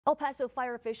El Paso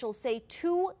fire officials say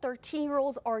two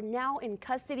 13-year-olds are now in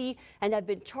custody and have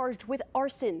been charged with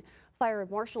arson. Fire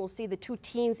marshals say the two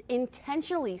teens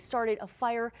intentionally started a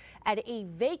fire at a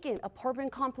vacant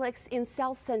apartment complex in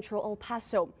south central El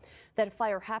Paso. That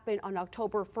fire happened on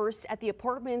October 1st at the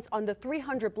apartments on the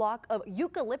 300 block of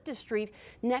Eucalyptus Street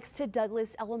next to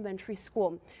Douglas Elementary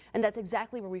School. And that's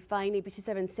exactly where we find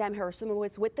ABC7's Sam Harrison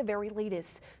with the very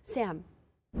latest. Sam.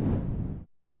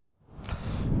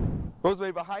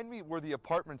 Rosemary, behind me were the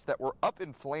apartments that were up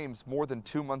in flames more than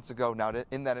 2 months ago. Now,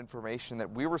 in that information that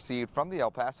we received from the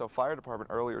El Paso Fire Department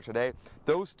earlier today,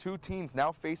 those two teens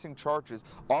now facing charges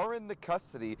are in the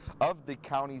custody of the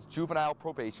county's Juvenile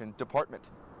Probation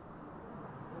Department.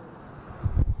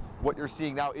 What you're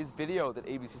seeing now is video that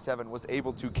ABC7 was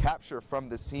able to capture from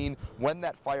the scene when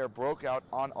that fire broke out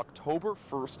on October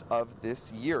 1st of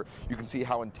this year. You can see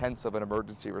how intense of an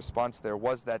emergency response there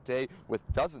was that day with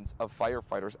dozens of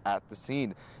firefighters at the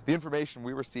scene. The information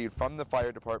we received from the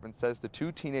fire department says the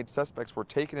two teenage suspects were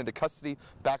taken into custody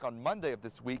back on Monday of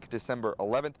this week, December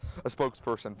 11th. A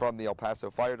spokesperson from the El Paso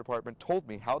Fire Department told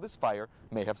me how this fire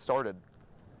may have started.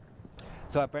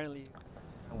 So apparently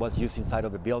was used inside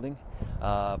of the building.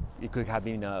 It could have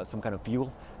been some kind of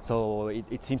fuel. So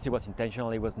it seems it was intentional.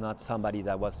 It was not somebody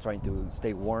that was trying to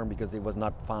stay warm, because it was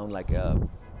not found like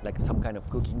some kind of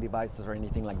cooking devices or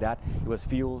anything like that. It was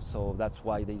fuel, so that's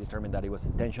why they determined that it was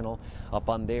intentional.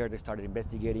 Upon there, they started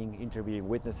investigating, interviewing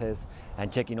witnesses,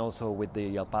 and checking also with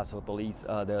the El Paso Police,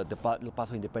 the El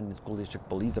Paso Independent School District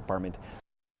Police Department.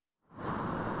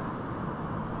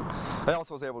 I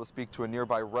also was able to speak to a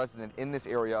nearby resident in this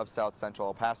area of South Central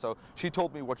El Paso. She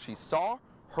told me what she saw,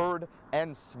 heard,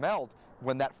 and smelled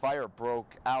when that fire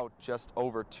broke out just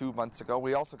over 2 months ago.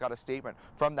 We also got a statement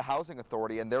from the Housing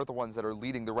Authority, and they're the ones that are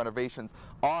leading the renovations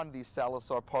on the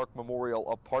Salazar Park Memorial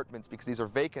Apartments, because these are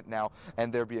vacant now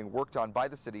and they're being worked on by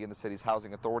the city and the city's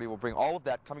Housing Authority. We'll bring all of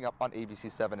that coming up on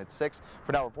ABC7 at 6.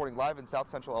 For now, reporting live in South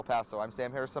Central El Paso, I'm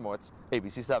Sam Harrison,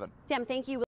 ABC7. Sam, thank you.